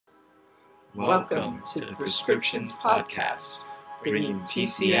Welcome to the Prescriptions podcast, bringing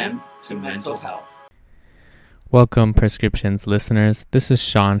TCM to mental health. Welcome, Prescriptions listeners. This is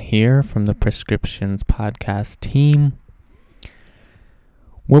Sean here from the Prescriptions podcast team.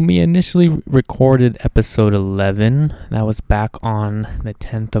 When we initially recorded episode 11, that was back on the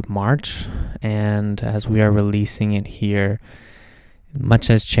 10th of March, and as we are releasing it here, much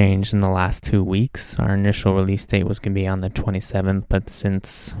has changed in the last 2 weeks. Our initial release date was going to be on the 27th, but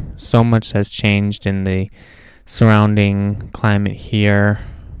since so much has changed in the surrounding climate here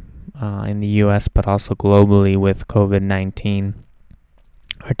in the U.S., but also globally with COVID-19,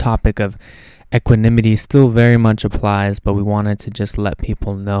 our topic of equanimity still very much applies, but we wanted to just let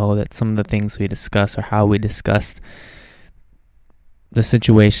people know that some of the things we discuss or how we discussed the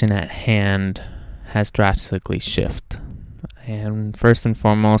situation at hand has drastically shifted. And first and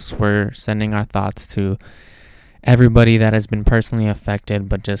foremost, we're sending our thoughts to everybody that has been personally affected,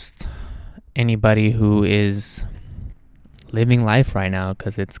 but just anybody who is living life right now,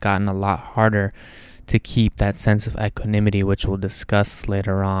 because it's gotten a lot harder to keep that sense of equanimity, which we'll discuss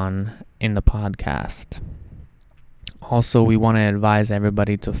later on in the podcast. Also, we want to advise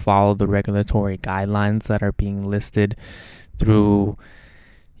everybody to follow the regulatory guidelines that are being listed through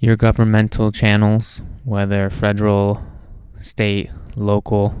your governmental channels, whether federal, state,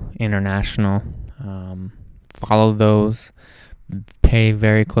 local, international. Follow those. Pay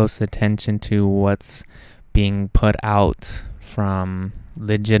very close attention to what's being put out from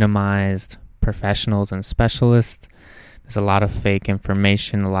legitimized professionals and specialists. There's a lot of fake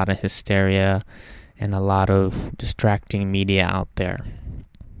information, a lot of hysteria, and a lot of distracting media out there.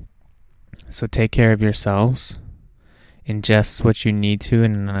 So take care of yourselves. Ingest what you need to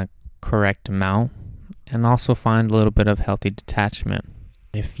in a correct amount, and also find a little bit of healthy detachment.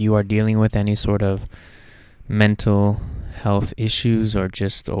 If you are dealing with any sort of mental health issues or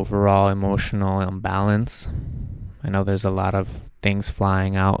just overall emotional imbalance, I know there's a lot of things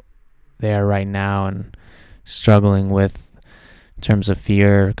flying out there right now and struggling with in terms of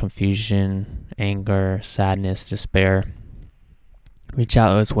fear, confusion, anger, sadness, despair. Reach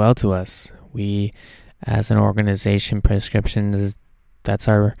out as well to us. We, as an organization, Prescriptions, that's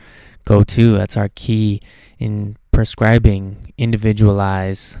our go-to, that's our key in prescribing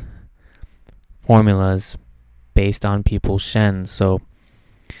individualized formulas based on people's shens. So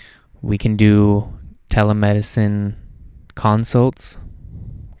we can do telemedicine consults,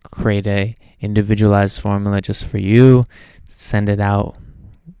 create a individualized formula just for you, send it out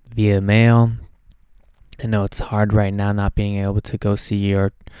via mail. I know it's hard right now not being able to go see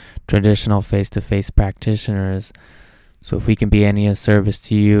your traditional face-to-face practitioners. So if we can be any service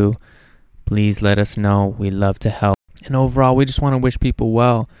to you, please let us know. We love to help. And overall, we just want to wish people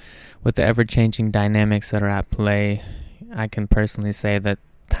well with the ever-changing dynamics that are at play. I can personally say that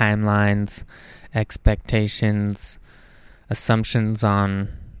timelines, expectations, assumptions on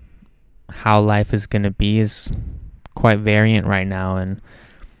how life is going to be is quite variant right now. And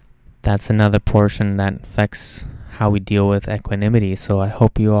that's another portion that affects how we deal with equanimity. So I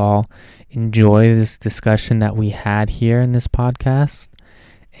hope you all enjoy this discussion that we had here in this podcast.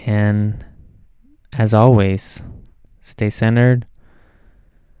 And as always, stay centered.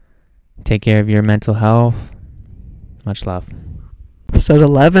 Take care of your mental health. Much love. Episode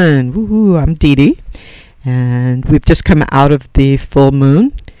 11. Woohoo, I'm Dee Dee. And we've just come out of the full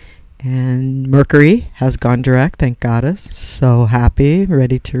moon. And Mercury has gone direct, thank goddess. So happy,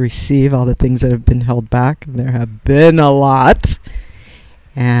 ready to receive all the things that have been held back. There have been a lot.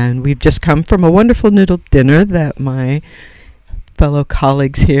 And we've just come from a wonderful noodle dinner that my fellow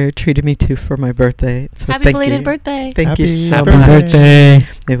colleagues here treated me to for my birthday. So happy belated birthday. Thank you so happy much. Birthday.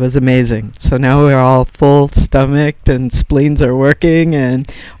 It was amazing. So now we're all full stomached and spleens are working. And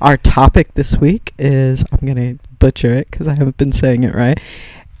our topic this week is, I'm going to butcher it because I haven't been saying it right,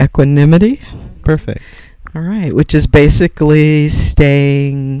 equanimity. Perfect. All right, which is basically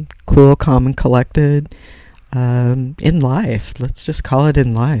staying cool, calm, and collected in life. Let's just call it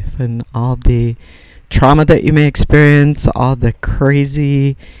in life. And all the trauma that you may experience, all the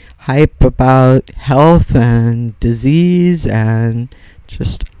crazy hype about health and disease, and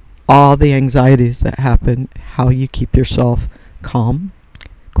just all the anxieties that happen, how you keep yourself calm,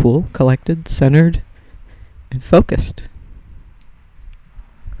 cool, collected, centered, and focused.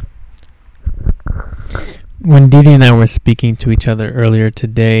 When Dee Dee and I were speaking to each other earlier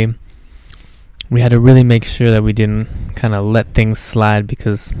today, we had to really make sure that we didn't kind of let things slide,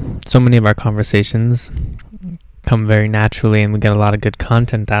 because so many of our conversations come very naturally and we get a lot of good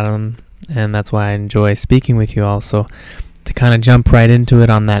content out of them, and that's why I enjoy speaking with you all. So to kind of jump right into it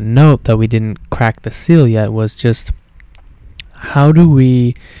on that note that we didn't crack the seal yet was just, how do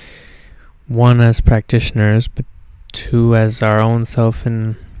we one, as practitioners, but two, as our own self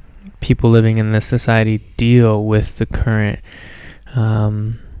and people living in this society, deal with the current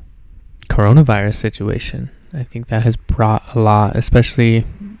coronavirus situation. I think that has brought a lot, especially,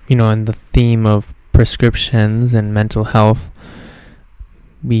 in the theme of prescriptions and mental health.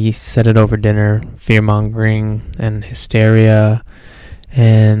 We said it over dinner, fear-mongering and hysteria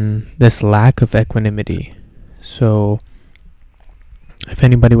and this lack of equanimity. So if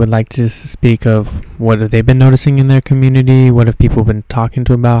anybody would like to just speak of what have they been noticing in their community, what have people been talking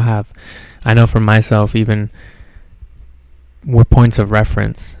to about, I know for myself, even what points of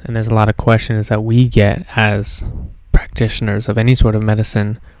reference, and there's a lot of questions that we get as practitioners of any sort of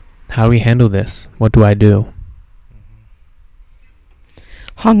medicine. How do we handle this? What do I do?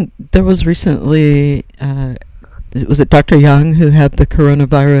 Hong, there was recently, was it Dr. Yang who had the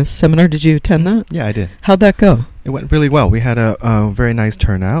coronavirus seminar? Did you attend that? Yeah, I did. How'd that go? It went really well. We had a very nice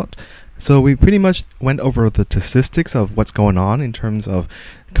turnout. So we pretty much went over the statistics of what's going on in terms of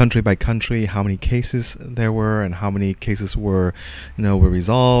country by country, how many cases there were, and how many cases were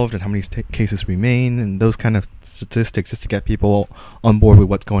resolved, and how many cases remain, and those kind of statistics, just to get people on board with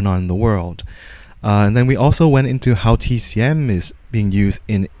what's going on in the world. And then we also went into how TCM is being used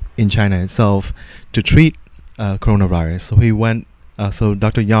in China itself to treat coronavirus. So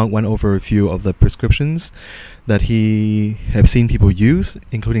Dr. Yang went over a few of the prescriptions that he have seen people use,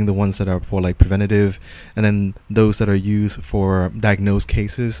 including the ones that are for like preventative, and then those that are used for diagnosed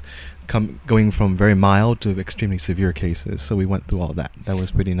cases, going from very mild to extremely severe cases. So we went through all that. That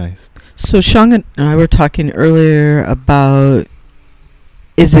was pretty nice. So Shang and I were talking earlier about,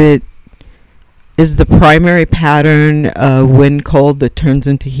 is the primary pattern when cold that turns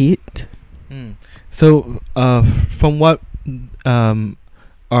into heat? So from what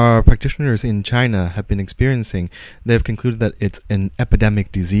our practitioners in China have been experiencing, they've concluded that it's an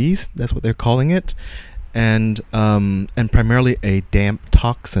epidemic disease. That's what they're calling it, and primarily a damp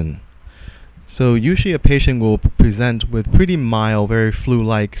toxin. So usually a patient will present with pretty mild, very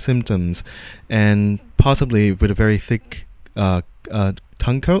flu-like symptoms, and possibly with a very thick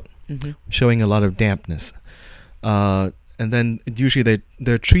tongue coat, showing a lot of dampness. And then usually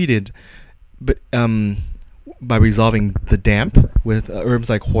they're treated, but by resolving the damp with herbs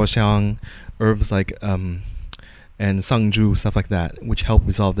like huoxiang, herbs like and sangzhu, stuff like that, which help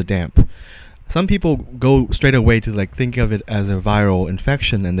resolve the damp. Some people go straight away to like think of it as a viral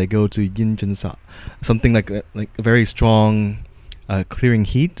infection, and they go to yin zhen sa, something like a very strong clearing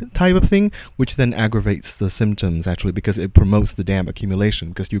heat type of thing, which then aggravates the symptoms actually, because it promotes the damp accumulation,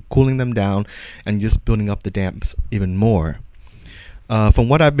 because you're cooling them down and just building up the damps even more. From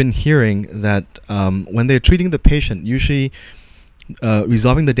what I've been hearing, that when they're treating the patient, usually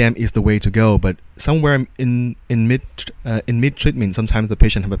resolving the damp is the way to go. But somewhere in mid treatment, sometimes the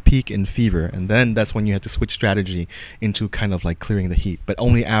patient have a peak in fever, and then that's when you have to switch strategy into kind of like clearing the heat, but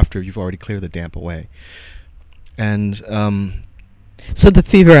only after you've already cleared the damp away. And so the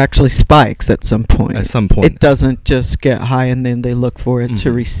fever actually spikes at some point. At some point, it doesn't just get high and then they look for it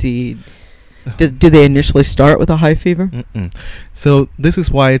to recede. Do they initially start with a high fever? So this is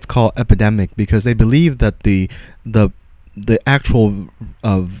why it's called epidemic, because they believe that the actual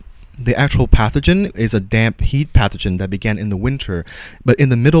pathogen is a damp heat pathogen that began in the winter, but in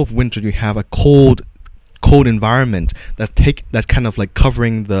the middle of winter you have a cold environment that's kind of like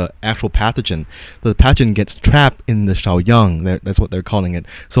covering the actual pathogen. The pathogen gets trapped in the shaoyang. That's what they're calling it.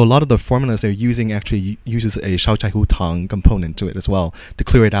 So a lot of the formulas they're using actually uses a shaochaihu tang component to it as well to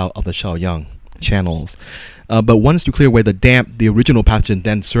clear it out of the shaoyang channels. But once you clear away the damp, the original pathogen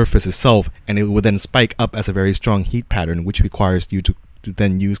then surfaces itself, and it will then spike up as a very strong heat pattern, which requires you to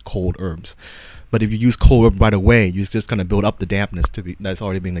then use cold herbs. But if you use cold herb right away, you're just going to build up the dampness that's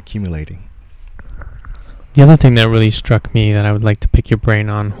already been accumulating. The other thing that really struck me that I would like to pick your brain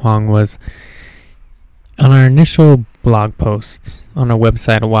on, Huang, was on our initial blog post on our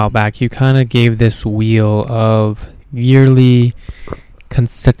website a while back, you kind of gave this wheel of yearly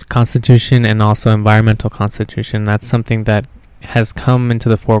constitution and also environmental constitution. That's something that has come into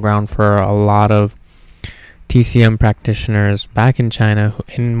the foreground for a lot of TCM practitioners back in China,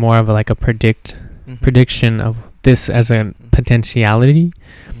 in more of a prediction of this as a potentiality.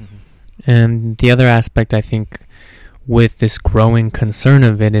 And the other aspect, I think, with this growing concern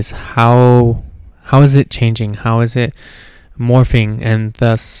of it is how is it changing? How is it morphing? And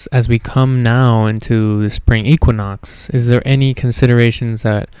thus, as we come now into the spring equinox, is there any considerations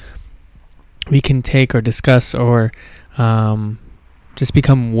that we can take or discuss, or just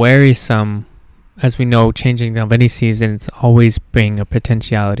become worrisome? As we know, changing of any season is always bring a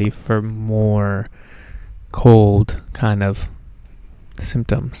potentiality for more cold kind of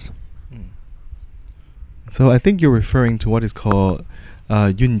symptoms. So I think you're referring to what is called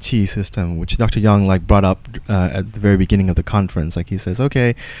Yun Qi system, which Dr. Yang brought up at the very beginning of the conference. He says,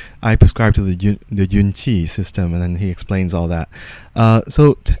 okay, I prescribe to the Yun Qi system, and then he explains all that.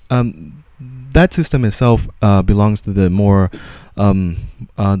 That system itself belongs to the more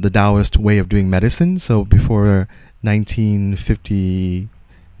the Taoist way of doing medicine. So before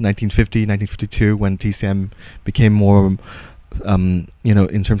 1952, when TCM became more,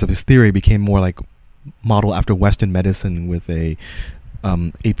 in terms of his theory, became more like model after Western medicine with a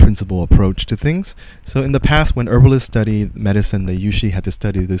principle approach to things. So in the past, when herbalists study medicine, they usually had to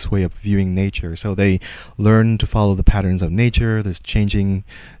study this way of viewing nature. So they learn to follow the patterns of nature, this changing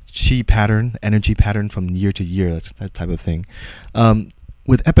chi pattern, energy pattern from year to year, that type of thing.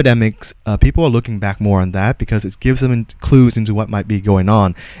 With epidemics, people are looking back more on that because it gives them clues into what might be going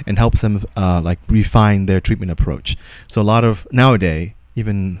on and helps them refine their treatment approach. So a lot of nowadays,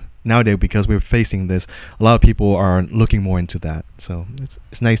 because we're facing this, a lot of people are looking more into that. So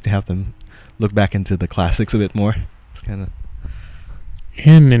it's nice to have them look back into the classics a bit more. It's kind of.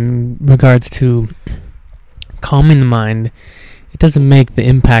 And in regards to calming the mind, it doesn't make the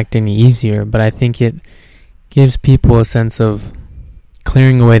impact any easier, but I think it gives people a sense of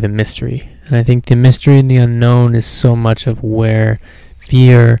clearing away the mystery. And I think the mystery and the unknown is so much of where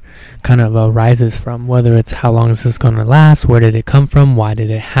fear kind of arises from, whether it's how long is this going to last, where did it come from, why did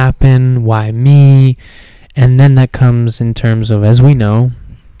it happen, why me, and then that comes in terms of, as we know,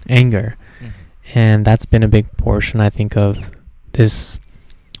 anger. And that's been a big portion, I think, of this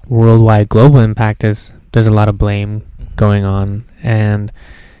worldwide global impact. Is there's a lot of blame going on, and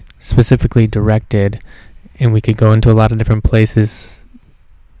specifically directed, and we could go into a lot of different places,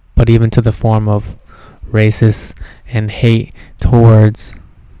 but even to the form of racist and hate towards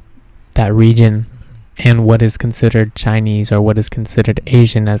that region and what is considered Chinese or what is considered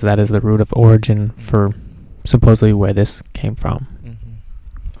Asian, as that is the root of origin for supposedly where this came from.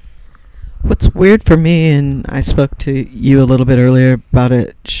 What's weird for me, and I spoke to you a little bit earlier about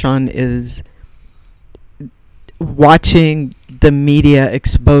it, Sean, is watching the media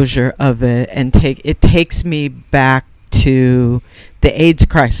exposure of it, and it takes me back to the AIDS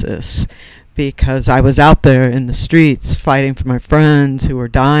crisis, because I was out there in the streets fighting for my friends who were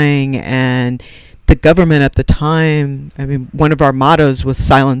dying, and the government at the time, one of our mottos was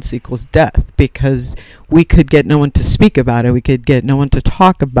silence equals death, because we could get no one to speak about it. We could get no one to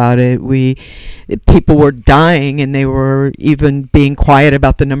talk about it. People were dying, and they were even being quiet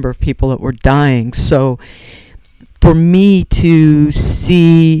about the number of people that were dying. So for me to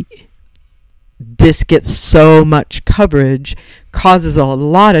see this get so much coverage causes a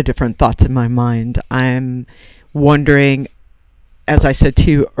lot of different thoughts in my mind. I'm wondering, as I said to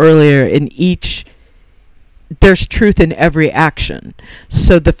you earlier, there's truth in every action.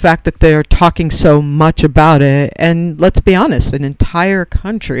 So the fact that they're talking so much about it, and let's be honest, an entire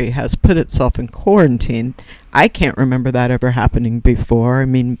country has put itself in quarantine. I can't remember that ever happening before.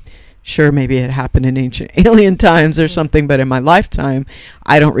 Sure, maybe it happened in ancient alien times or something, but in my lifetime,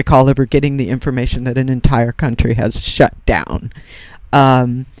 I don't recall ever getting the information that an entire country has shut down.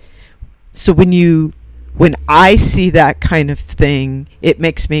 So when I see that kind of thing, it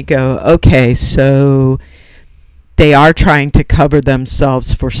makes me go, okay, so they are trying to cover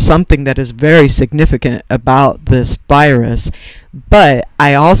themselves for something that is very significant about this virus. But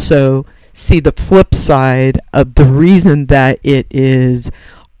I also see the flip side of the reason that it is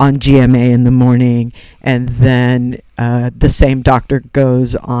on GMA in the morning, and then the same doctor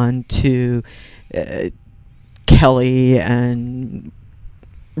goes on to Kelly and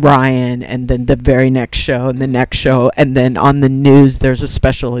Ryan, and then the very next show, and the next show, and then on the news there's a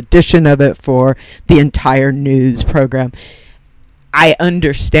special edition of it for the entire news program. I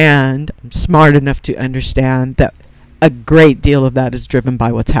understand, I'm smart enough to understand that a great deal of that is driven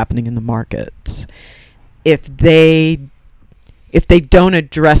by what's happening in the markets. If they don't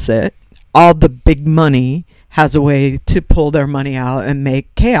address it, all the big money has a way to pull their money out and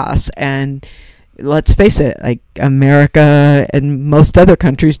make chaos. And let's face it, like America and most other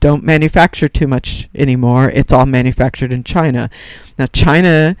countries don't manufacture too much anymore. It's all manufactured in China. Now,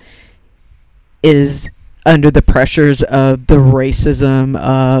 China is under the pressures of the racism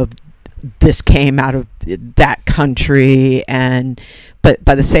of this came out of that country, but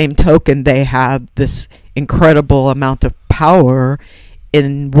by the same token, they have this incredible amount of power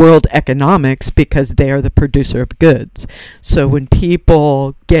in world economics because they are the producer of goods. So when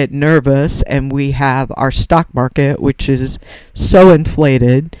people get nervous, and we have our stock market, which is so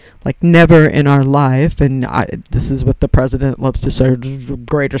inflated, like never in our life, and this is what the president loves to say, the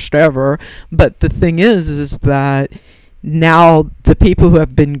greatest ever, but the thing is that now the people who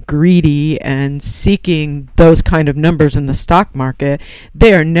have been greedy and seeking those kind of numbers in the stock market,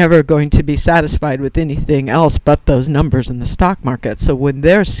 they are never going to be satisfied with anything else but those numbers in the stock market. So when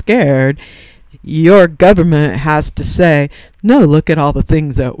they're scared, your government has to say, no, look at all the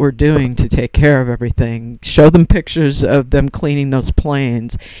things that we're doing to take care of everything. Show them pictures of them cleaning those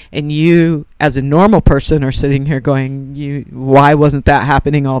planes. And you, as a normal person, are sitting here going, why wasn't that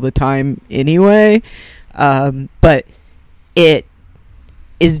happening all the time anyway? But it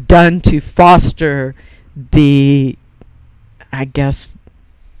is done to foster the, I guess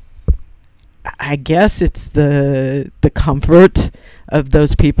it's the comfort of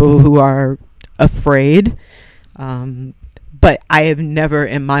those people who are afraid. But I have never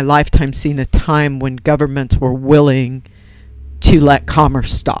in my lifetime seen a time when governments were willing to let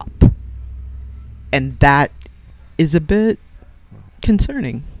commerce stop. And that is a bit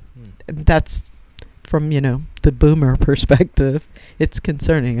concerning. That's from, the boomer perspective. It's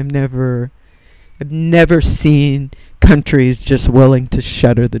concerning. I've never seen countries just willing to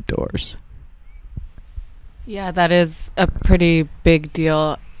shutter the doors. Yeah, that is a pretty big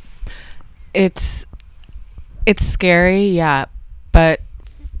deal. It's scary, yeah, but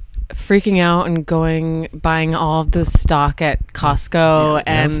freaking out and buying all of the stock at Costco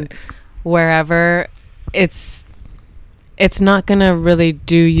and wherever, it's not gonna really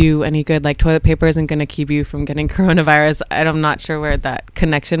do you any good. Like, toilet paper isn't gonna keep you from getting coronavirus. I'm not sure where that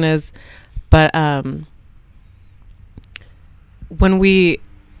connection is, but when we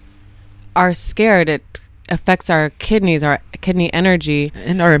are scared, it affects our kidneys, our kidney energy,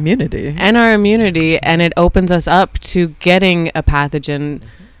 and our immunity, and it opens us up to getting a pathogen.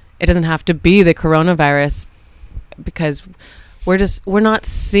 It doesn't have to be the coronavirus, because we're not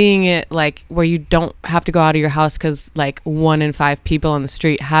seeing it like where you don't have to go out of your house because like 1 in 5 people on the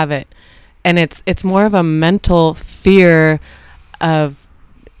street have it, and it's more of a mental fear of,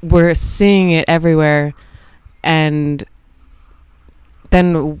 we're seeing it everywhere, and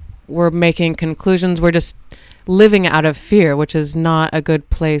then we're making conclusions. We're just living out of fear, which is not a good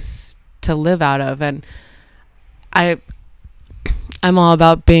place to live out of. And I'm all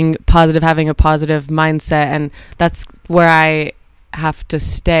about being positive, having a positive mindset, and that's where I have to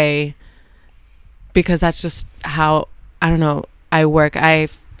stay, because that's just how, I don't know, I work. And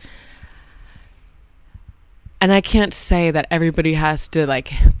I can't say that everybody has to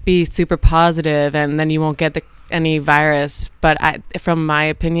like be super positive and then you won't get any virus, but from my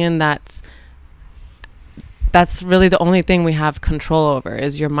opinion, that's really the only thing we have control over,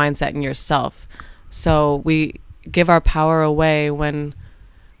 is your mindset and yourself. So we give our power away when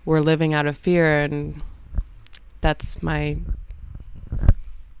we're living out of fear, and that's my...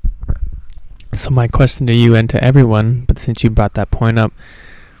 So my question to you and to everyone, but since you brought that point up,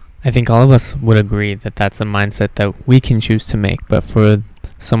 I think all of us would agree that that's a mindset that we can choose to make. But for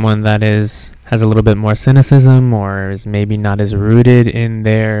someone that has a little bit more cynicism, or is maybe not as rooted in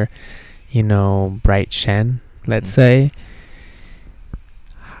their, bright Shen, let's say,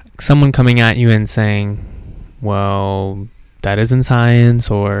 someone coming at you and saying, well, that isn't science,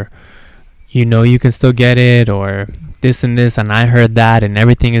 or you can still get it, or this and this, and I heard that, and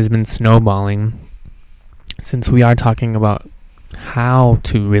everything has been snowballing. Since we are talking about how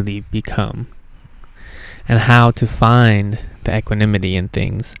to really become and how to find the equanimity in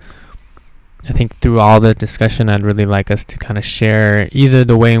things, I think through all the discussion, I'd really like us to kind of share either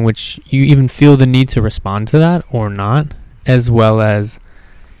the way in which you even feel the need to respond to that or not, as well as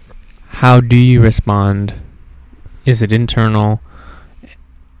how do you respond? Is it internal,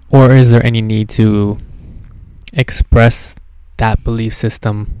 or is there any need to express that belief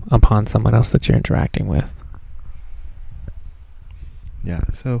system upon someone else that you're interacting with? Yeah,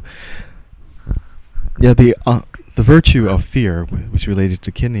 so the virtue of fear, which related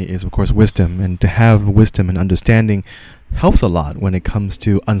to kidney, is of course wisdom, and to have wisdom and understanding helps a lot when it comes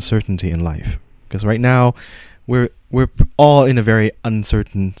to uncertainty in life. Because right now, we're all in a very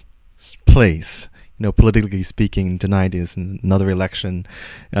uncertain place. Politically speaking, tonight is another election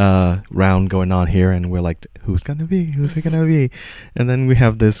round going on here, and we're like, who's it gonna be? And then we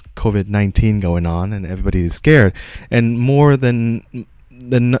have this COVID-19 going on, and everybody is scared. And more than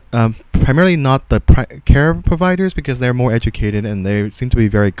primarily not the care providers, because they're more educated and they seem to be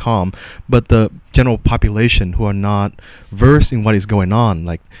very calm, but the general population who are not versed in what is going on.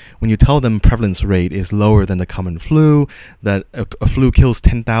 Like when you tell them prevalence rate is lower than the common flu, that a flu kills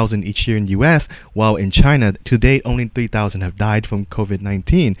 10,000 each year in the US, while in China to date only 3,000 have died from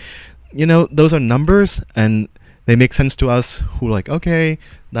COVID-19. Those are numbers, and they make sense to us who are like, okay,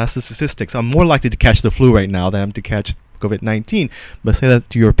 that's the statistics. I'm more likely to catch the flu right now than I'm to catch COVID-19. But say that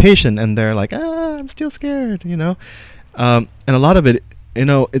to your patient and they're like, I'm still scared, And a lot of it,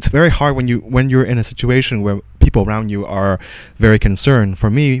 it's very hard when you're in a situation where people around you are very concerned. For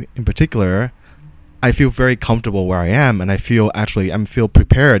me, in particular, I feel very comfortable where I am, and I feel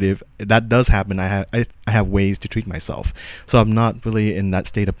prepared if that does happen. I have ways to treat myself, so I'm not really in that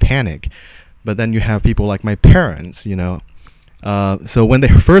state of panic. But then you have people like my parents, So when they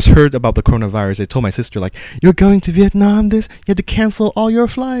first heard about the coronavirus, they told my sister, like, "You're going to Vietnam. You have to cancel all your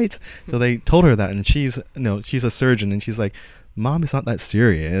flights." So they told her that, and she's a surgeon, and she's like, "Mom, it's not that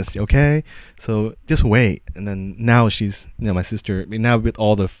serious, okay? So just wait." And then now she's, my sister, now with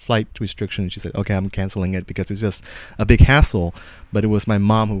all the flight restrictions, she said, "Okay, I'm canceling it because it's just a big hassle." But it was my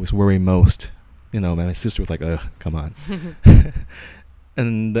mom who was worried most. My sister was like, "Ugh, come on."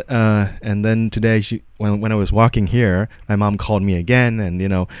 And then today, when I was walking here, my mom called me again, and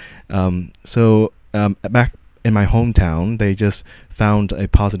back in my hometown, they just found a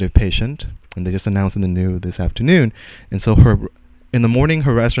positive patient, and they just announced in the news this afternoon. And so in the morning,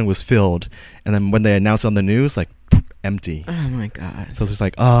 her restaurant was filled, and then when they announced on the news, like, empty. Oh my God! So it's just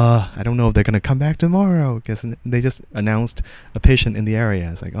like, I don't know if they're gonna come back tomorrow, because they just announced a patient in the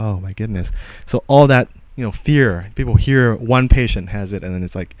area. It's like, oh my goodness. So all that. Fear. People hear one patient has it, and then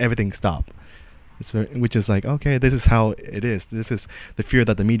it's like everything stopped. Which is like, okay, this is how it is. This is the fear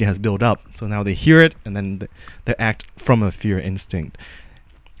that the media has built up. So now they hear it, and then they act from a fear instinct.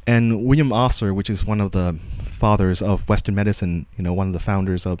 And William Osler, which is one of the fathers of Western medicine, one of the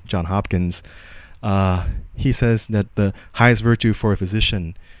founders of Johns Hopkins, he says that the highest virtue for a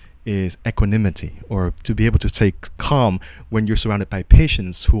physician is equanimity, or to be able to stay calm when you're surrounded by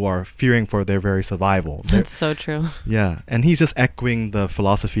patients who are fearing for their very survival. That's so true. Yeah, and he's just echoing the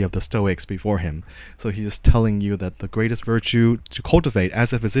philosophy of the Stoics before him. So he's just telling you that the greatest virtue to cultivate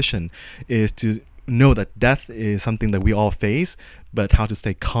as a physician is to know that death is something that we all face, but how to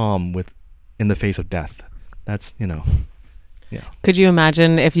stay calm in the face of death. That's, yeah. Could you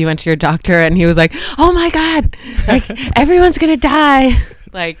imagine if you went to your doctor and he was like, "Oh my God, like everyone's gonna die."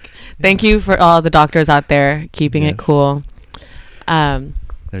 Like, thank you for all the doctors out there keeping it cool.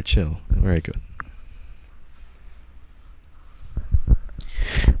 They're chill. Very good.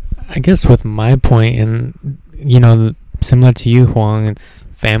 I guess with my point, and similar to you, Huang, it's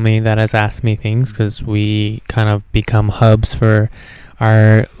family that has asked me things, because we kind of become hubs for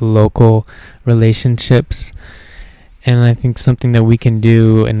our local relationships. And I think something that we can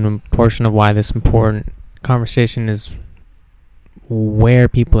do, and a portion of why this important conversation is where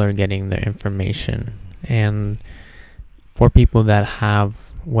people are getting their information. And for people that have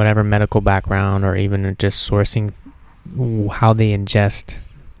whatever medical background, or even just sourcing how they ingest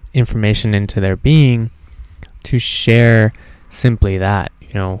information into their being, to share simply that,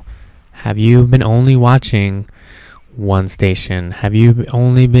 have you been only watching one station? Have you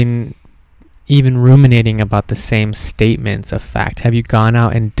only been even ruminating about the same statements of fact? Have you gone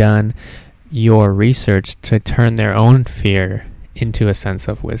out and done your research to turn their own fear into a sense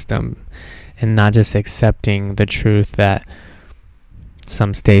of wisdom, and not just accepting the truth that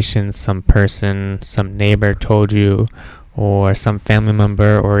some station, some person, some neighbor told you, or some family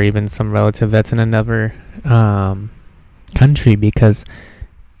member, or even some relative that's in another country? Because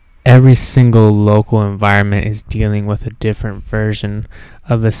every single local environment is dealing with a different version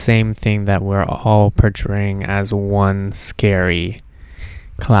of the same thing that we're all portraying as one scary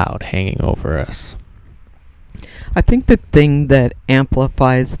cloud hanging over us. I think the thing that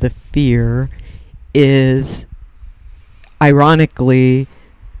amplifies the fear is, ironically,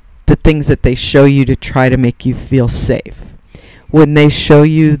 the things that they show you to try to make you feel safe. When they show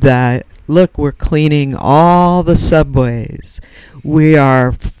you that, look, we're cleaning all the subways, we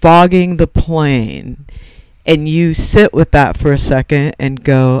are fogging the plane, and you sit with that for a second and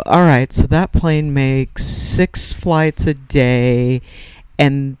go, all right, so that plane makes 6 flights a day,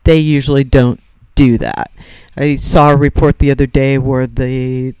 and they usually don't do that. I saw a report the other day where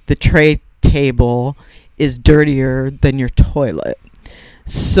the tray table is dirtier than your toilet.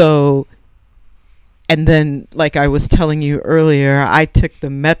 So, and then, like I was telling you earlier, I took the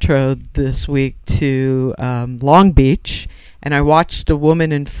metro this week to Long Beach, and I watched a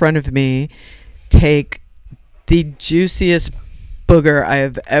woman in front of me take the juiciest booger I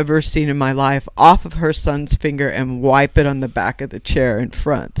have ever seen in my life off of her son's finger and wipe it on the back of the chair in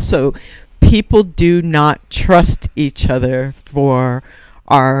front. So people do not trust each other for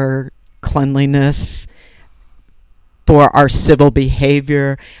our cleanliness, for our civil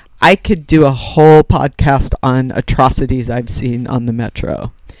behavior. I could do a whole podcast on atrocities I've seen on the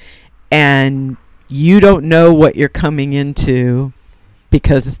metro. And you don't know what you're coming into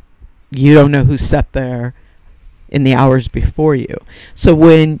because you don't know who sat there in the hours before you. So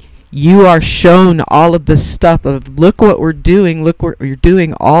when you are shown all of this stuff of, look what we're doing, look what you're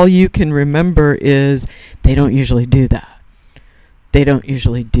doing. All you can remember is they don't usually do that. They don't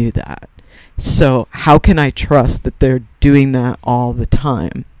usually do that. So how can I trust that they're doing that all the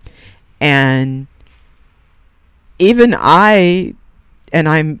time? And even I'm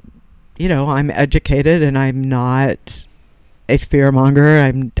educated, and I'm not a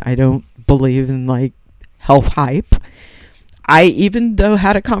fearmonger. I don't believe in like health hype. I even though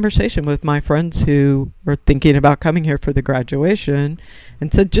had a conversation with my friends who were thinking about coming here for the graduation,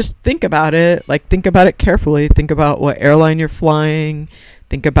 and said, just think about it. Like, think about it carefully. Think about what airline you're flying.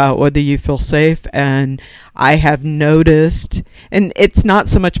 Think about whether you feel safe. And I have noticed, and it's not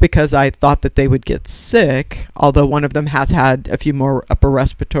so much because I thought that they would get sick, although one of them has had a few more upper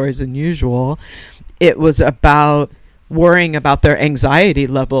respiratories than usual. It was about worrying about their anxiety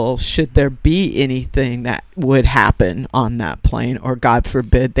level should there be anything that would happen on that plane, or God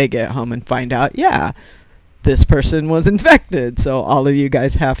forbid they get home and find out, yeah, this person was infected, so all of you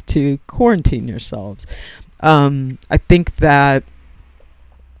guys have to quarantine yourselves. I think that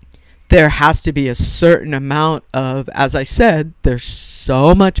there has to be a certain amount of, as I said, there's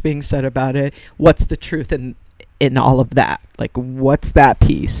so much being said about it. What's the truth in all of that? Like, what's that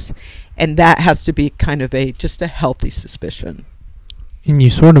piece? And that has to be kind of just a healthy suspicion. And you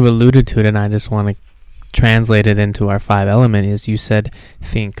sort of alluded to it, and I just want to translate it into our 5 element. Is you said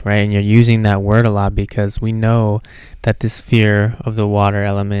think, right? And you're using that word a lot because we know that this fear of the water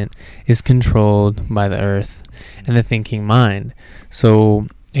element is controlled by the earth and the thinking mind. So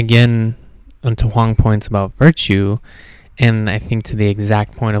again, onto Huang points about virtue, and I think to the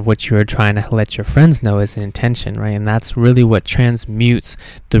exact point of what you were trying to let your friends know is intention, right? And that's really what transmutes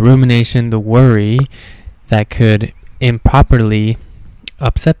the rumination, the worry that could improperly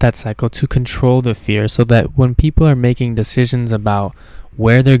upset that cycle to control the fear, so that when people are making decisions about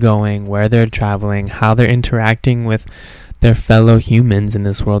where they're going, where they're traveling, how they're interacting with their fellow humans in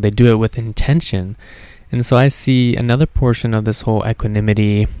this world, they do it with intention. And so I see another portion of this whole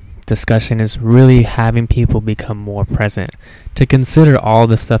equanimity discussion is really having people become more present, to consider all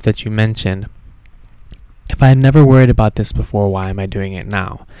the stuff that you mentioned. If I had never worried about this before, why am I doing it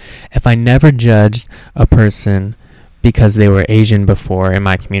now? If I never judged a person because they were Asian before in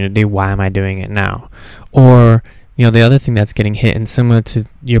my community, why am I doing it now? Or, the other thing that's getting hit, and similar to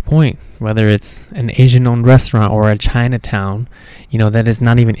your point, whether it's an Asian-owned restaurant or a Chinatown, that is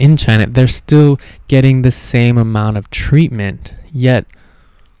not even in China, they're still getting the same amount of treatment, yet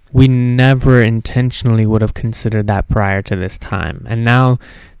we never intentionally would have considered that prior to this time. And now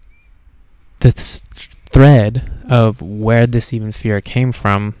the thread of where this even fear came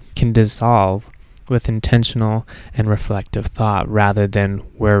from can dissolve with intentional and reflective thought rather than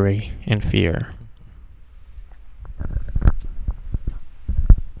worry and fear.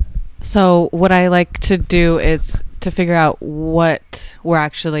 So what I like to do is to figure out what we're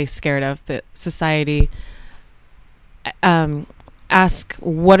actually scared of, the society. Ask,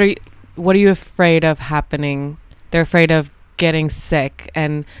 what are you afraid of happening? They're afraid of getting sick,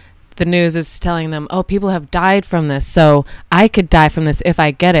 and the news is telling them, oh, people have died from this, so I could die from this if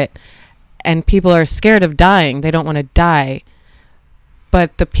I get it. And people are scared of dying. They don't want to die.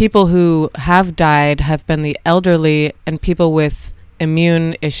 But the people who have died have been the elderly and people with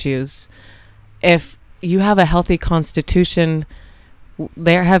immune issues. If you have a healthy constitution,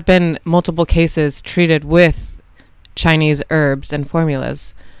 there have been multiple cases treated with Chinese herbs and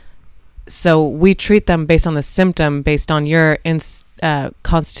formulas. So we treat them based on the symptom, based on your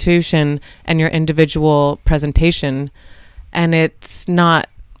constitution and your individual presentation. And it's not,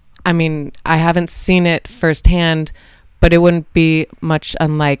 I haven't seen it firsthand, but it wouldn't be much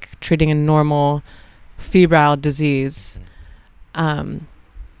unlike treating a normal febrile disease.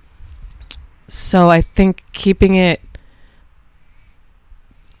 So I think keeping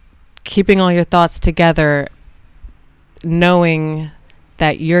all your thoughts together, knowing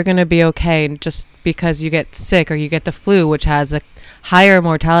that you're going to be okay just because you get sick or you get the flu, which has a higher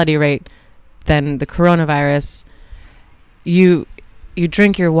mortality rate than the coronavirus, you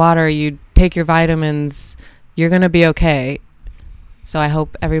drink your water, you take your vitamins, you're going to be okay. So I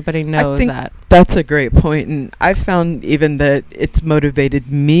hope everybody knows that. That's a great point. And I found even that it's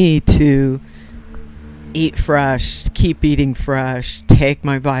motivated me to eat fresh, keep eating fresh, take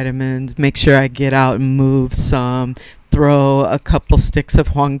my vitamins, make sure I get out and move some, throw a couple sticks of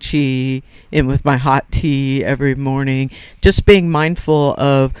Huang Chi in with my hot tea every morning. Just being mindful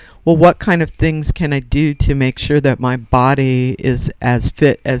of, well, what kind of things can I do to make sure that my body is as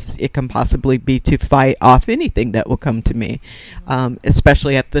fit as it can possibly be to fight off anything that will come to me,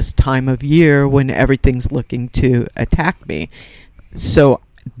 especially at this time of year when everything's looking to attack me. So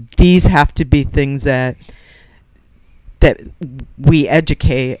these have to be things that we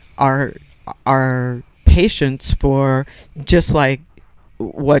educate our patients for, just like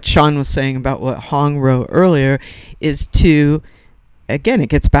what Sean was saying about what Hong wrote earlier, is to, again, it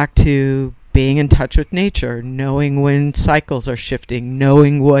gets back to being in touch with nature, knowing when cycles are shifting,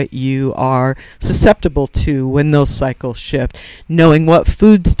 knowing what you are susceptible to when those cycles shift, knowing what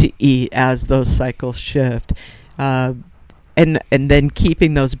foods to eat as those cycles shift, and then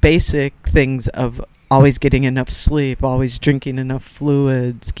keeping those basic things of always getting enough sleep, always drinking enough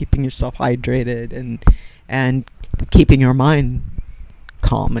fluids, keeping yourself hydrated, and keeping your mind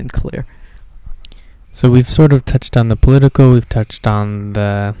calm and clear. So we've sort of touched on the political, we've touched on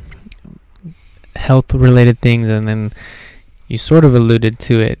the health-related things, and then you sort of alluded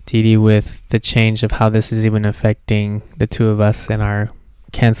to it, Didi, with the change of how this is even affecting the two of us and our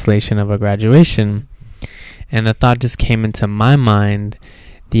cancellation of a graduation. And the thought just came into my mind,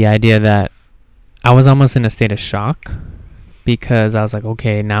 the idea that I was almost in a state of shock, because I was like,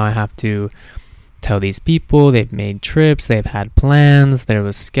 okay, now I have to tell these people, they've made trips, they've had plans, there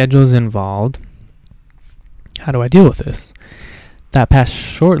was schedules involved. How do I deal with this? That passed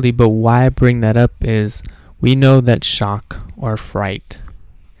shortly, but why I bring that up is we know that shock or fright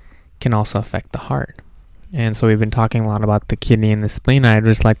can also affect the heart. And so we've been talking a lot about the kidney and the spleen. I'd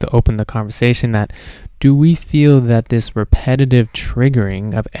just like to open the conversation that, do we feel that this repetitive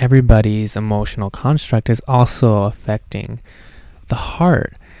triggering of everybody's emotional construct is also affecting the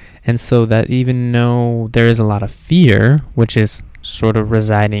heart? And so that even though there is a lot of fear, which is sort of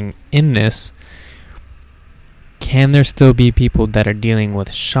residing in this, can there still be people that are dealing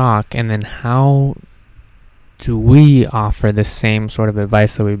with shock? And then how do we offer the same sort of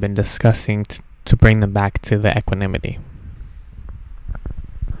advice that we've been discussing to bring them back to the equanimity?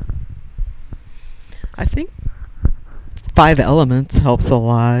 I think 5 elements helps a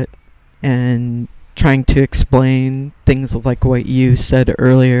lot, and trying to explain things like what you said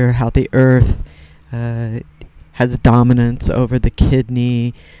earlier, how the earth has dominance over the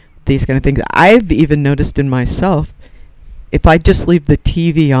kidney, these kind of things. I've even noticed in myself, if I just leave the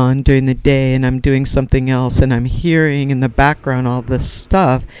TV on during the day and I'm doing something else and I'm hearing in the background all this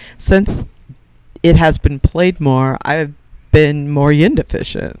stuff, since it has been played more, I've been more yin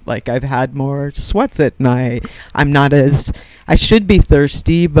deficient. Like, I've had more sweats at night. I should be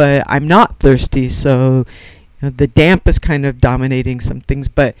thirsty, but I'm not thirsty. So the damp is kind of dominating some things.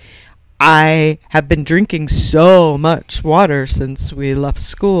 But I have been drinking so much water since we left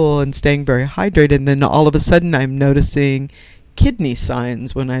school and staying very hydrated. And then all of a sudden I'm noticing kidney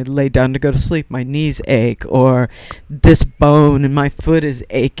signs when I lay down to go to sleep. My knees ache, or this bone in my foot is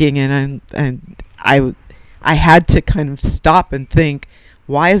aching, and I had to kind of stop and think,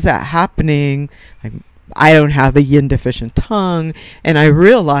 why is that happening? I don't have a yin deficient tongue. And I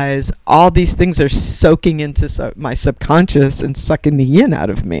realize all these things are soaking into my subconscious and sucking the yin out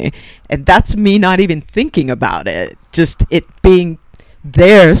of me. And that's me not even thinking about it, just it being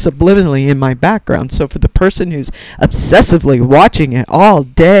there subliminally in my background. So for the person who's obsessively watching it all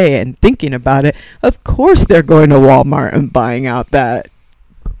day and thinking about it, of course they're going to Walmart and buying out that,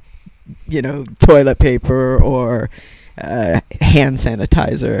 toilet paper or hand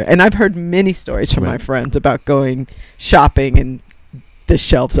sanitizer. And I've heard many stories from my friends about going shopping and the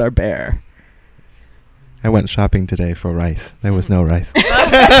shelves are bare. I went shopping today for rice. There was no rice. At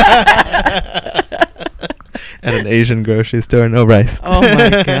an Asian grocery store, no rice. Oh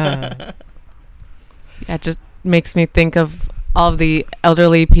my God. Yeah, it just makes me think of all of the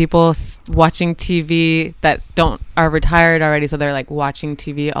elderly people watching TV that are retired already, so they're like watching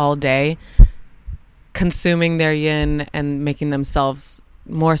TV all day, consuming their yin and making themselves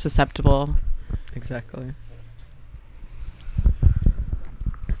more susceptible. Exactly.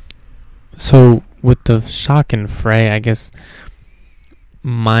 So with the shock and fray, I guess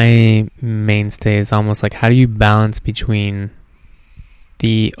my mainstay is almost like, how do you balance between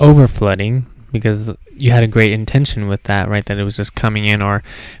the overflooding, because you had a great intention with that, right? That it was just coming in, or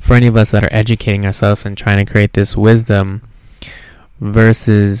for any of us that are educating ourselves and trying to create this wisdom,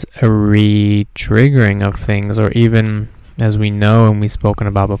 versus a re-triggering of things, or even, as we know and we've spoken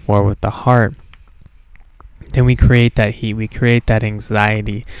about before with the heart, then we create that heat, we create that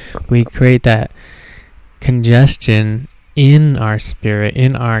anxiety, we create that congestion in our spirit,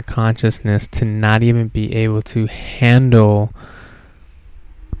 in our consciousness, to not even be able to handle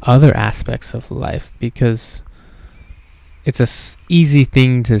other aspects of life, because it's a easy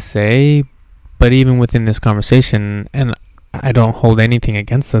thing to say, but even within this conversation, and I don't hold anything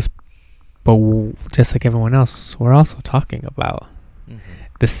against us, but just like everyone else, we're also talking about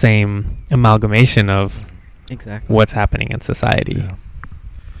the same amalgamation of exactly what's happening in society. Yeah.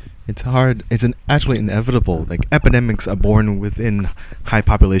 It's hard. It's actually inevitable. Like epidemics are born within high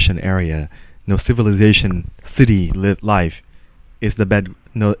population area. Civilization, city, life is the bed.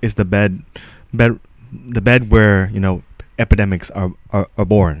 Is the bed where epidemics are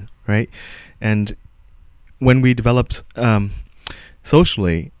born, right? And when we develop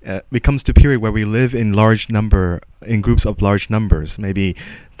socially, it comes to a period where we live in groups of large numbers, maybe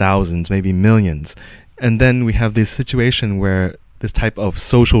thousands, maybe millions, and then we have this situation where this type of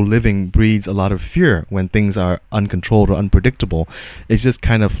social living breeds a lot of fear when things are uncontrolled or unpredictable. It's just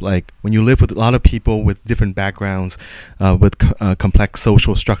kind of like when you live with a lot of people with different backgrounds, with complex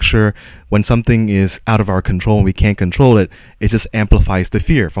social structure, when something is out of our control and we can't control it, it just amplifies the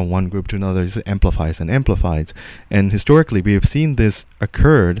fear from one group to another. It just amplifies and amplifies. And historically, we have seen this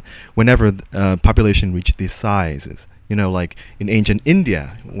occurred whenever population reached these sizes. Like in ancient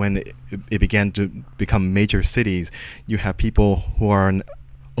India, when it began to become major cities, you have people who are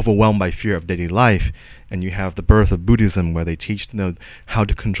overwhelmed by fear of daily life, and you have the birth of Buddhism, where they teach how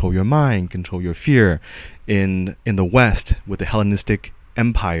to control your mind, control your fear. In the West, with the Hellenistic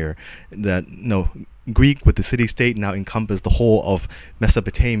Empire, that Greek with the city-state now encompass the whole of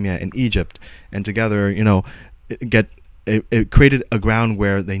Mesopotamia and Egypt, and together, it created a ground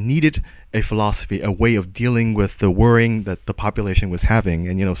where they needed a philosophy, a way of dealing with the worrying that the population was having.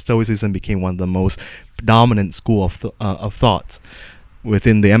 And, Stoicism became one of the most dominant school of thoughts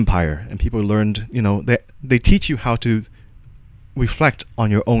within the empire. And people learned, they teach you how to reflect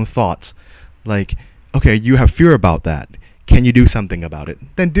on your own thoughts. Like, okay, you have fear about that. Can you do something about it?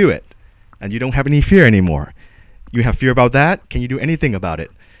 Then do it. And you don't have any fear anymore. You have fear about that. Can you do anything about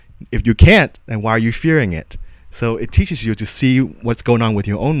it? If you can't, then why are you fearing it? So it teaches you to see what's going on with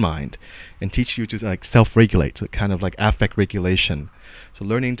your own mind, and teach you to self-regulate, so kind of like affect regulation. So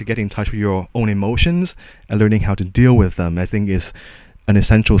learning to get in touch with your own emotions and learning how to deal with them, I think, is an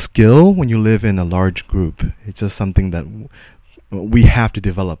essential skill when you live in a large group. It's just something that we have to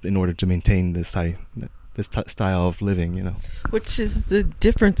develop in order to maintain this style of living, Which is the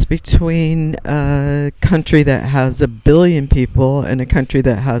difference between a country that has 1 billion people and a country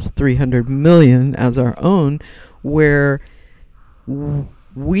that has 300 million as our own, where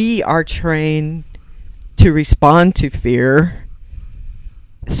we are trained to respond to fear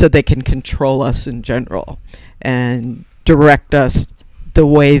so they can control us in general and direct us the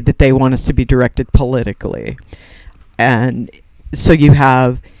way that they want us to be directed politically. And so you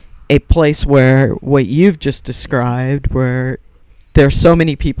have a place where what you've just described, where there's so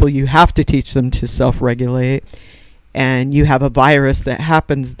many people, you have to teach them to self-regulate, and you have a virus that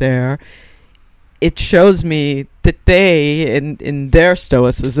happens there. It shows me that they, in their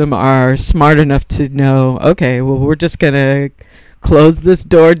stoicism, are smart enough to know, okay, well, we're just going to close this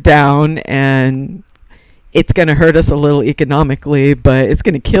door down, and it's going to hurt us a little economically, but it's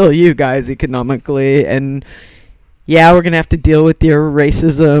going to kill you guys economically, and yeah, we're going to have to deal with your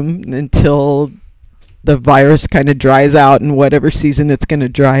racism until the virus kind of dries out in whatever season it's going to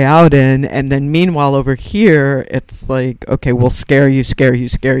dry out in. And then meanwhile over here, it's like, okay, we'll scare you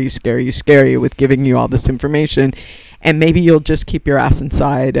with giving you all this information. And maybe you'll just keep your ass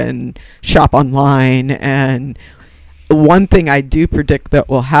inside and shop online. And one thing I do predict that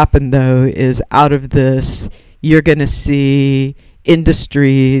will happen, though, is out of this, you're going to see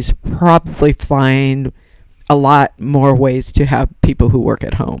industries probably find a lot more ways to have people who work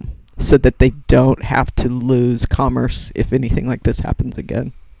at home so that they don't have to lose commerce if anything like this happens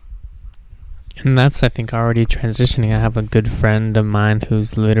again. And that's, I think, already transitioning. I have a good friend of mine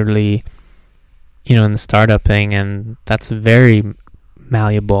who's literally, in the startup thing, and that's very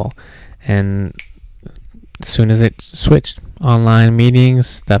malleable. And as soon as it switched, online meetings,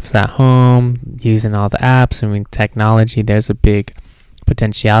 stuff's at home, using all the apps, technology, there's a big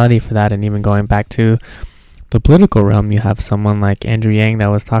potentiality for that. And even going back to the political realm, you have someone like Andrew Yang that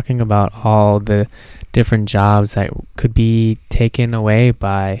was talking about all the different jobs that could be taken away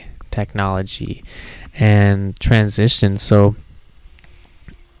by technology and transition. So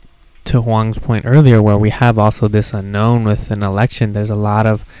to Huang's point earlier, where we have also this unknown with an election, there's a lot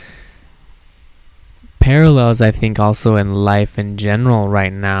of parallels, I think, also in life in general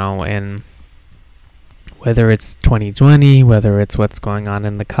right now, and whether it's 2020, whether it's what's going on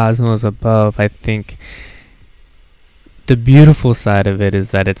in the cosmos above, I think the beautiful side of it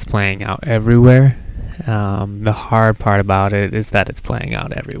is that it's playing out everywhere. The hard part about it is that it's playing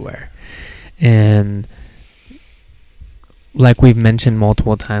out everywhere. And like we've mentioned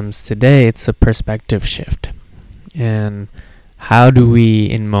multiple times today, it's a perspective shift. And how do we,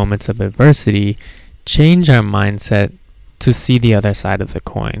 in moments of adversity, change our mindset to see the other side of the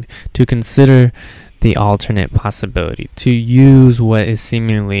coin, to consider the alternate possibility to use what is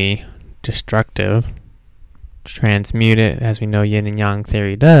seemingly destructive, transmute it, as we know yin and yang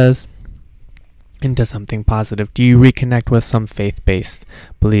theory does, into something positive? Do you reconnect with some faith-based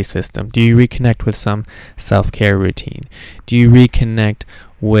belief system? Do you reconnect with some self-care routine? Do you reconnect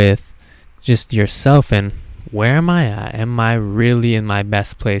with just yourself and where am I at? Am I really in my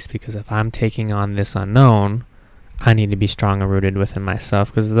best place? Because if I'm taking on this unknown, I need to be strong and rooted within myself,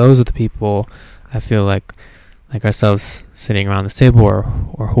 because those are the people I feel like ourselves sitting around this table or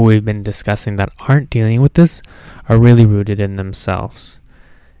who we've been discussing that aren't dealing with this are really rooted in themselves.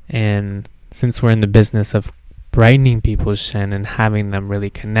 And since we're in the business of brightening people's shen and having them really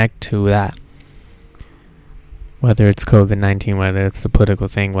connect to that, whether it's COVID-19, whether it's the political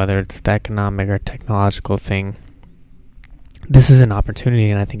thing, whether it's the economic or technological thing, this is an opportunity,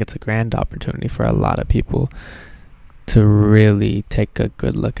 and I think it's a grand opportunity for a lot of people to really take a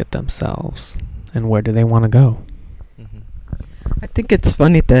good look at themselves and where do they want to go. I think it's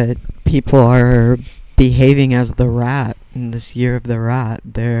funny that people are behaving as the rat in this year of the rat.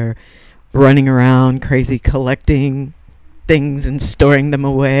 They're running around crazy, collecting things and storing them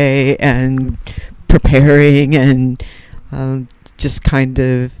away and preparing and just kind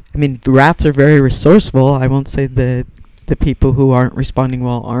of, I mean, rats are very resourceful. I won't say that the people who aren't responding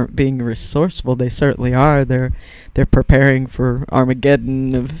well aren't being resourceful. They certainly are. They're preparing for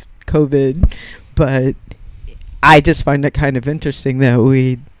Armageddon of COVID. But I just find it kind of interesting that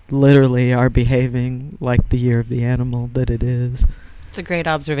we literally are behaving like the year of the animal that it is. It's a great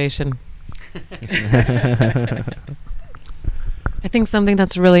observation. I think something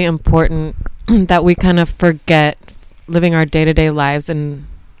that's really important that we kind of forget living our day-to-day lives in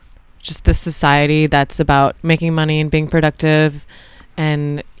just this society that's about making money and being productive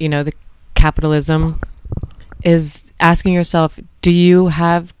and, you know, the capitalism, is asking yourself, do you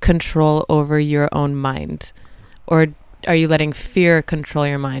have control over your own mind? Or are you letting fear control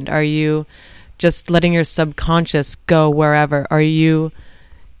your mind? Are you just letting your subconscious go wherever? Are you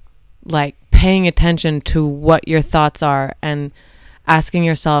like paying attention to what your thoughts are and asking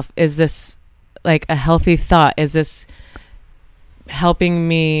yourself, is this like a healthy thought? Is this helping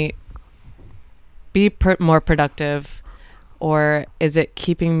me be more productive? Or is it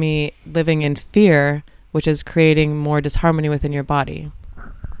keeping me living in fear, which is creating more disharmony within your body?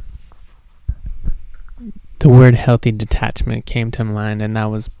 The word healthy detachment came to mind, and that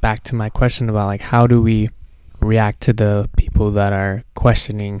was back to my question about like, how do we react to the people that are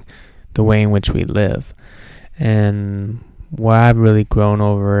questioning the way in which we live? And what I've really grown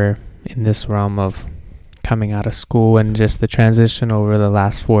over in this realm of coming out of school and just the transition over the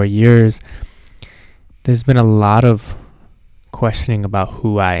last 4 years, there's been a lot of questioning about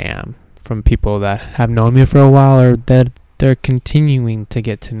who I am from people that have known me for a while or that they're continuing to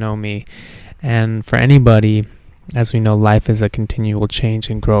get to know me. And for anybody, as we know, life is a continual change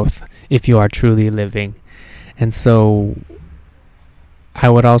and growth if you are truly living. And so I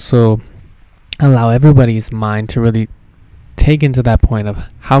would also allow everybody's mind to really take into that point of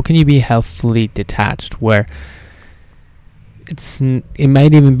how can you be healthfully detached, where it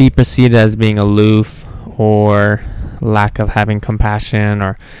might even be perceived as being aloof or lack of having compassion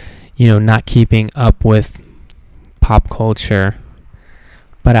or, you know, not keeping up with pop culture.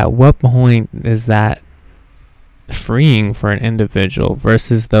 But at what point is that freeing for an individual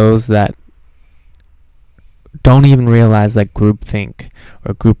versus those that don't even realize that groupthink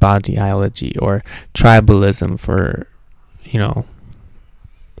or group ideology or tribalism for, you know,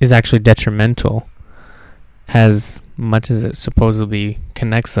 is actually detrimental as much as it supposedly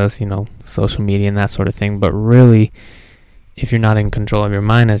connects us, you know, social media and that sort of thing. But really, if you're not in control of your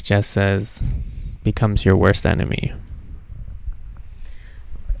mind, as Jess says, becomes your worst enemy.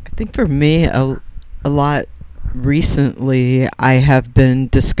 I think for me, a lot recently, I have been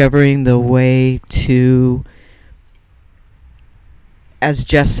discovering the way to, as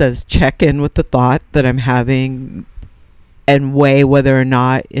Jess says, check in with the thought that I'm having and weigh whether or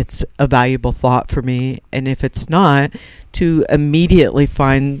not it's a valuable thought for me. And if it's not, to immediately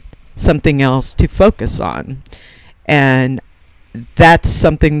find something else to focus on. And that's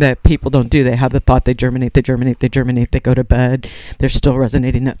something that people don't do. They have the thought, they germinate, they go to bed, they're still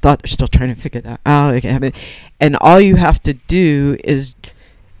resonating that thought, they're still trying to figure that out. And all you have to do is,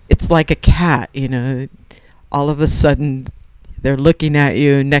 it's like a cat, you know, all of a sudden they're looking at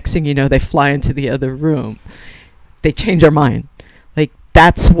you, next thing you know, they fly into the other room. They change their mind. Like,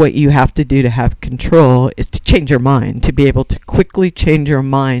 that's what you have to do to have control, is to change your mind, to be able to quickly change your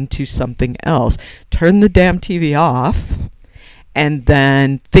mind to something else. Turn the damn TV off and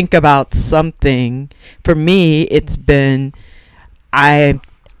then think about something. For me, it's been, I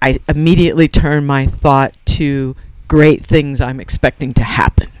I immediately turn my thought to great things I'm expecting to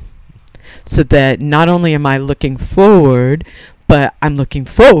happen. So that not only am I looking forward, but I'm looking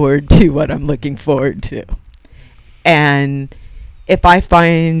forward to what I'm looking forward to. And if I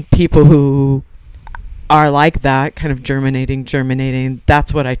find people who are like that, kind of germinating,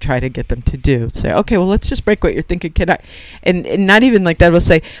 that's what I try to get them to do. Say, okay, well, let's just break what you're thinking. Can I? And not even like that. We'll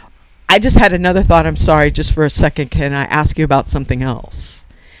say, I just had another thought. I'm sorry, just for a second. Can I ask you about something else?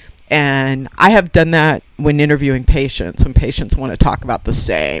 And I have done that when interviewing patients, when patients want to talk about the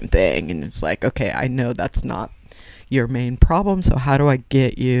same thing. And it's like, okay, I know that's not your main problem, so how do I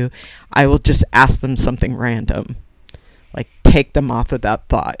get you? I will just ask them something random. Like, take them off of that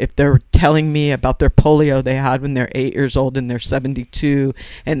thought. If they're telling me about their polio they had when they're 8 years old and they're 72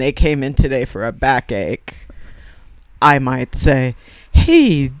 and they came in today for a backache, I might say,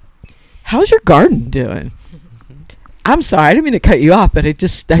 hey, how's your garden doing? I'm sorry, I didn't mean to cut you off, but I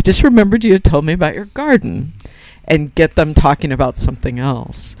just remembered you had told me about your garden. And get them talking about something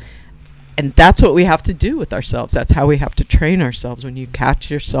else. And that's what we have to do with ourselves. That's how we have to train ourselves. When you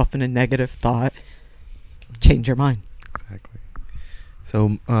catch yourself in a negative thought, change your mind. Exactly.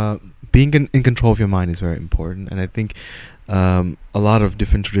 So being in control of your mind is very important. And I think a lot of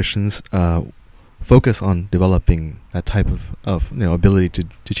different traditions focus on developing that type of ability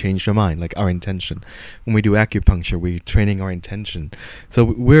to change your mind, like our intention. When we do acupuncture, we're training our intention. So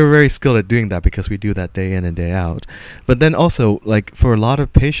we're very skilled at doing that because we do that day in and day out. But then also, like, for a lot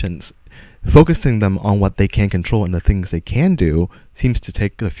of patients, focusing them on what they can control and the things they can do seems to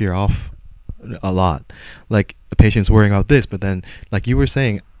take the fear off a lot. Like, the patient's worrying about this, but then, like you were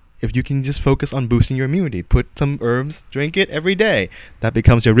saying, if you can just focus on boosting your immunity, put some herbs, drink it every day. That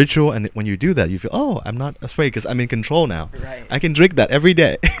becomes your ritual, and when you do that, you feel, oh, I'm not afraid because I'm in control now. Right. I can drink that every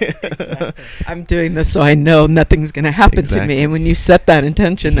day. Exactly. I'm doing this so I know nothing's going to happen to me. And when you set that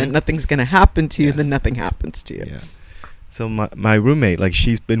intention that nothing's going to happen to you, then nothing happens to you. Yeah. So my roommate, like,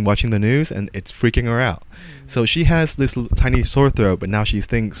 she's been watching the news, and it's freaking her out. So she has this tiny sore throat, but now she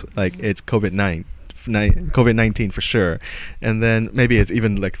thinks, like, it's COVID-19 for sure, and then maybe it's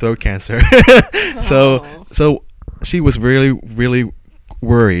even like throat cancer. So she was really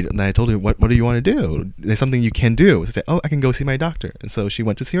worried, and I told her, what do you want to do? There's something you can do. She said, oh, I can go see my doctor. And so she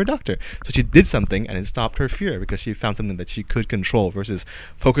went to see her doctor. So she did something, and it stopped her fear because she found something that she could control versus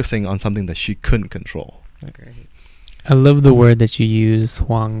focusing on something that she couldn't control. Great. I love the word that you use,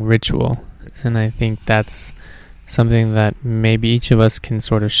 Huang, ritual, and I think that's something that maybe each of us can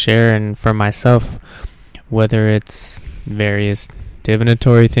sort of share. And for myself, whether it's various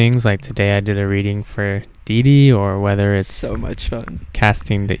divinatory things, like today I did a reading for Didi, or whether it's so much fun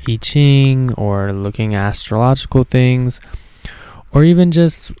casting the I Ching, or looking at astrological things, or even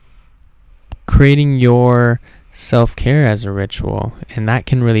just creating your self-care as a ritual. And that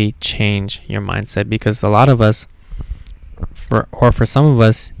can really change your mindset, because a lot of us, for some of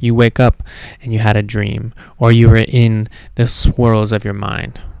us, you wake up and you had a dream, or you were in the swirls of your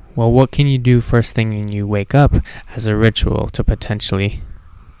mind. Well, what can you do first thing when you wake up as a ritual to potentially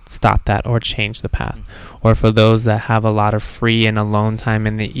stop that or change the path? Or for those that have a lot of free and alone time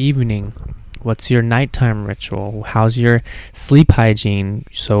in the evening, what's your nighttime ritual? How's your sleep hygiene?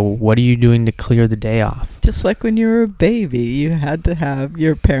 So what are you doing to clear the day off? Just like when you were a baby,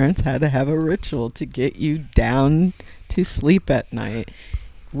 your parents had to have a ritual to get you down to sleep at night.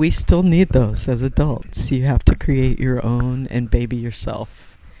 We still need those as adults. You have to create your own and baby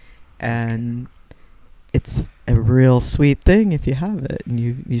yourself. And it's a real sweet thing if you have it and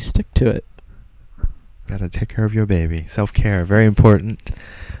you stick to it. Gotta take care of your baby. Self-care, very important.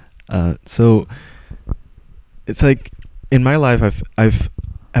 So it's like, in my life, I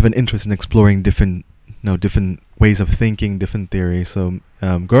have an interest in exploring different ways of thinking, different theories. So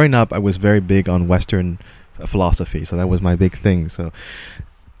growing up, I was very big on Western philosophy. So that was my big thing. So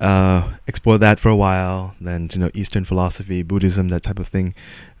explored that for a while. Then Eastern philosophy, Buddhism, that type of thing.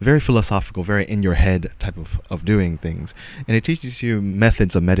 Very philosophical, very in your head type of doing things. And it teaches you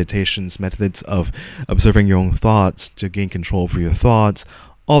methods of meditations, methods of observing your own thoughts to gain control over your thoughts.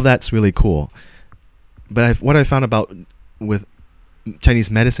 All that's really cool. But what I found about with Chinese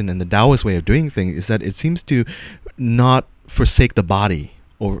medicine and the Taoist way of doing things is that it seems to not forsake the body,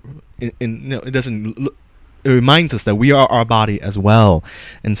 or it doesn't. It reminds us that we are our body as well,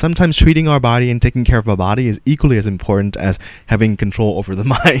 and sometimes treating our body and taking care of our body is equally as important as having control over the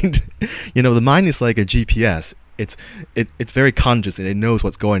mind. The mind is like a GPS. It's very conscious and it knows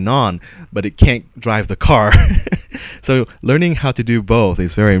what's going on, but it can't drive the car. So learning how to do both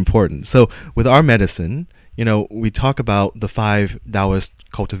is very important. So with our medicine, we talk about the 5 Taoist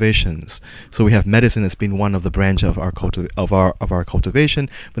cultivations. So we have medicine as being one of the branch of our cultivation,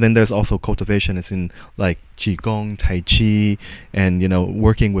 but then there's also cultivation as in like Qigong, Tai Chi, and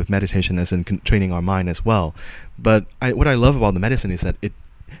working with meditation as in training our mind as well. But what I love about the medicine is that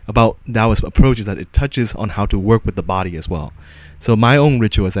about Taoist approach is that it touches on how to work with the body as well. So my own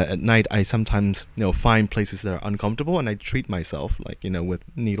ritual is that at night I sometimes find places that are uncomfortable and I treat myself with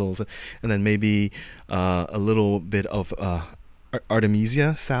needles, and then maybe a little bit of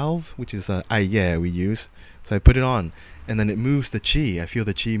Artemisia salve, which is we use. So I put it on, and then it moves the qi. I feel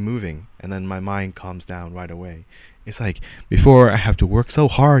the qi moving, and then my mind calms down right away. It's like before I have to work so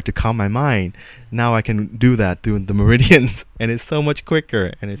hard to calm my mind. Now I can do that through the meridians, and it's so much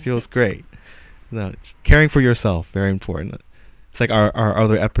quicker, and it feels great. It's caring for yourself, very important. It's like our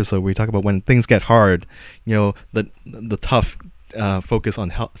other episode where we talk about when things get hard, the tough focus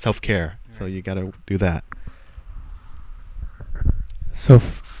on self-care. So you got to do that. So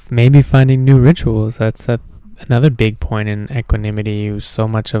maybe finding new rituals. That's another big point in equanimity. So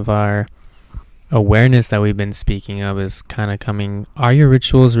much of our awareness that we've been speaking of is kind of coming. Are your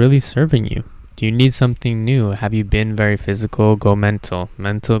rituals really serving you? Do you need something new? Have you been very physical? Go mental.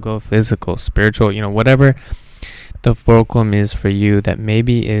 Mental, go physical. Spiritual, whatever the fulcrum is for you that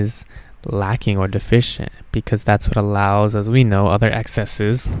maybe is lacking or deficient, because that's what allows, as we know, other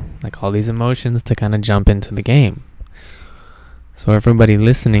excesses, like all these emotions, to kind of jump into the game. So everybody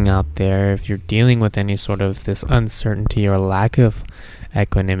listening out there, if you're dealing with any sort of this uncertainty or lack of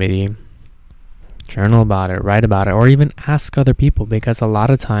equanimity, journal about it, write about it, or even ask other people, because a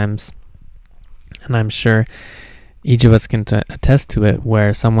lot of times, and I'm sure each of us can attest to it,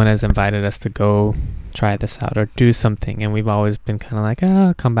 where someone has invited us to go try this out or do something, and we've always been kind of like,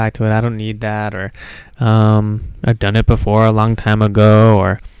 I'll come back to it, I don't need that, or I've done it before a long time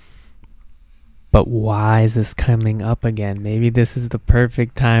ago, but why is this coming up again? Maybe this is the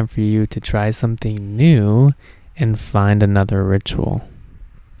perfect time for you to try something new and find another ritual.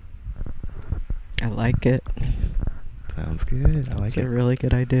 I like it. Sounds good. I like it. It's a really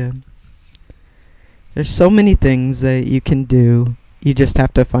good idea. There's so many things that you can do. You just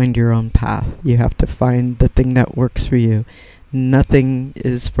have to find your own path. You have to find the thing that works for you. Nothing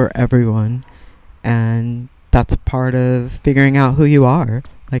is for everyone. And that's part of figuring out who you are.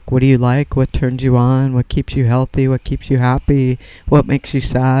 Like, what do you like? What turns you on? What keeps you healthy? What keeps you happy? What makes you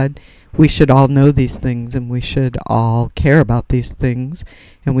sad? We should all know these things, and we should all care about these things,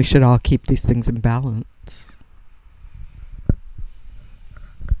 and we should all keep these things in balance.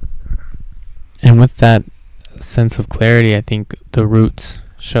 And with that sense of clarity, I think the roots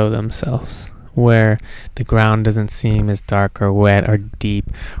show themselves, where the ground doesn't seem as dark or wet or deep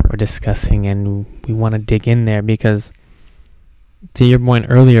or disgusting, and we want to dig in there, because to your point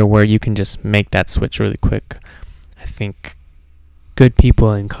earlier where you can just make that switch really quick, I think good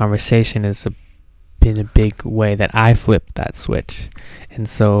people in conversation has been a big way that I flipped that switch. And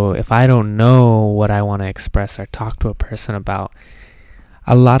so if I don't know what I want to express or talk to a person about,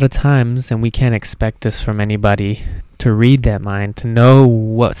 a lot of times, and we can't expect this from anybody, to read that mind, to know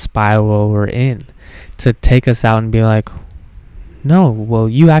what spiral we're in, to take us out and be like, no, well,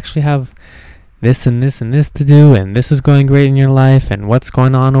 you actually have this and this and this to do, and this is going great in your life, and what's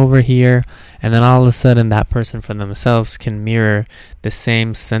going on over here. And then all of a sudden that person for themselves can mirror the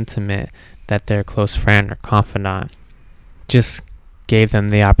same sentiment that their close friend or confidant just gave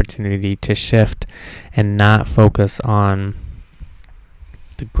them the opportunity to shift and not focus on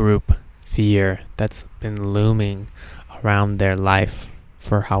the group fear that's been looming around their life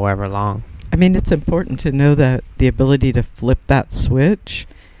for however long. I mean, it's important to know that the ability to flip that switch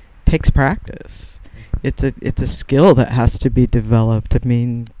takes practice. It's a skill that has to be developed. I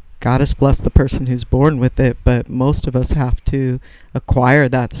mean, God has blessed the person who's born with it, but most of us have to acquire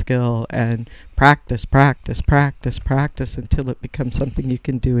that skill and practice until it becomes something you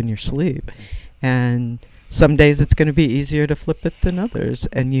can do in your sleep. And some days it's going to be easier to flip it than others,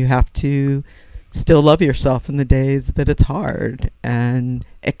 and you have to still love yourself in the days that it's hard and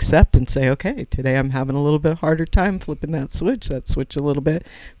accept and say, okay, today I'm having a little bit harder time flipping that switch a little bit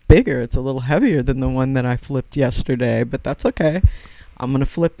bigger. It's a little heavier than the one that I flipped yesterday, but that's okay. I'm going to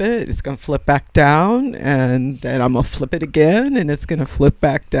flip it. It's going to flip back down, and then I'm going to flip it again, and it's going to flip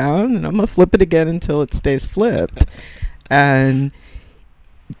back down, and I'm going to flip it again until it stays flipped. And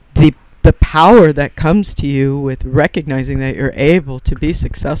the power that comes to you with recognizing that you're able to be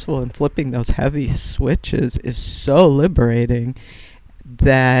successful in flipping those heavy switches is so liberating,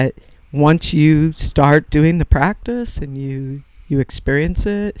 that once you start doing the practice and you experience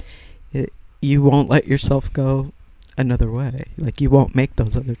it, you won't let yourself go another way. Like, you won't make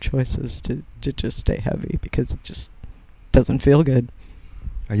those other choices to just stay heavy because it just doesn't feel good.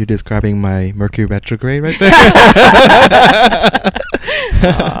 Are you describing my Mercury retrograde right there?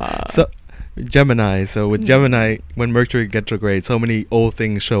 So Gemini. So with Gemini, when Mercury retrogrades, so many old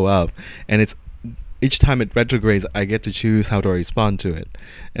things show up, and it's each time it retrogrades, I get to choose how to respond to it.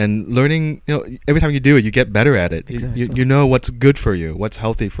 And learning, every time you do it, you get better at it. Exactly. You know what's good for you, what's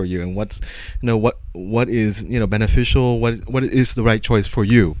healthy for you, and what's, what is, beneficial, what is the right choice for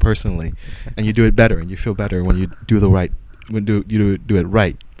you personally. Exactly. And you do it better, and you feel better when you do you do it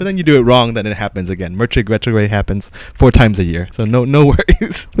right. But then you do it wrong, then it happens again. Mercury retrograde happens 4 times a year, so no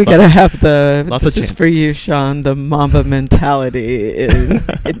worries. We gotta have Lots this of is change. for you, Sean, the Mamba mentality in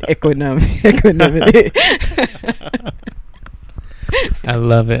equanimity. I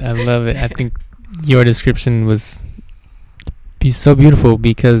love it. I think your description was so beautiful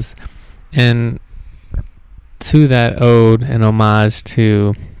because, and to that ode and homage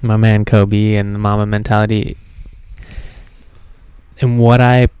to my man Kobe and the Mama mentality, and what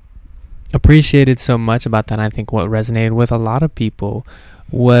I appreciated so much about that, and I think what resonated with a lot of people,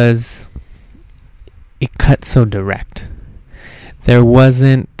 was it cut so direct. There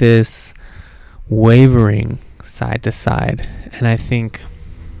wasn't this wavering side to side. And I think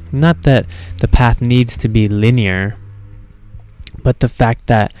not that the path needs to be linear, but the fact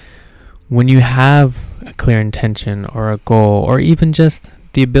that when you have a clear intention or a goal, or even just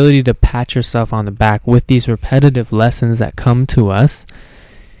the ability to pat yourself on the back with these repetitive lessons that come to us,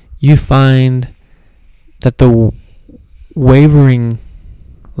 you find that the wavering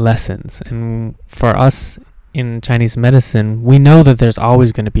lessons, and for us in Chinese medicine, we know that there's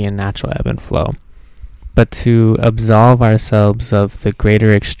always going to be a natural ebb and flow. But to absolve ourselves of the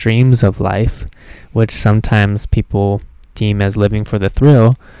greater extremes of life, which sometimes people deem as living for the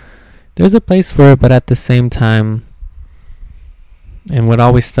thrill, there's a place for it, but at the same time, and what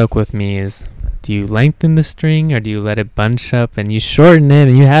always stuck with me is, do you lengthen the string or do you let it bunch up and you shorten it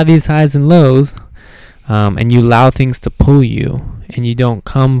and you have these highs and lows, and you allow things to pull you, and you don't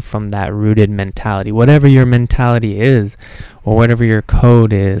come from that rooted mentality, whatever your mentality is, or whatever your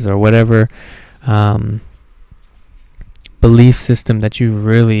code is, or whatever belief system that you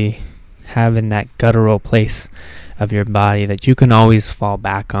really have in that guttural place of your body that you can always fall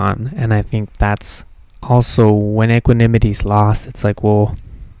back on. And I think that's also when equanimity's lost, it's like, well,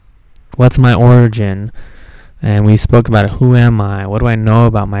 what's my origin? And we spoke about it. Who am I? What do I know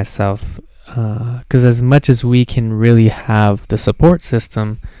about myself? Because as much as we can really have the support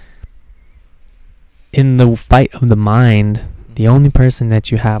system in the fight of the mind, the only person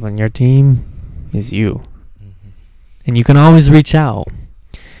that you have on your team is you. And you can always reach out.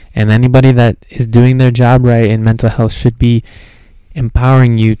 And anybody that is doing their job right in mental health should be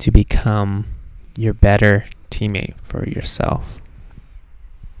empowering you to become your better teammate for yourself.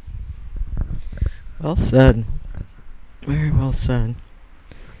 Well said. Very well said.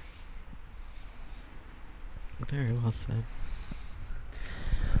 Very well said.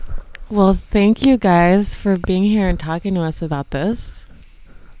 Well, thank you guys for being here and talking to us about this.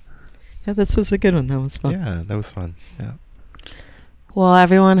 Yeah, this was a good one. That was fun. Yeah, that was fun. Yeah. Well,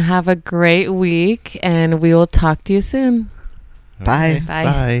 everyone have a great week, and we will talk to you soon. Bye. Bye.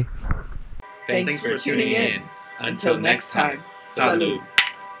 Bye. Thanks for tuning in. Until next time, salud.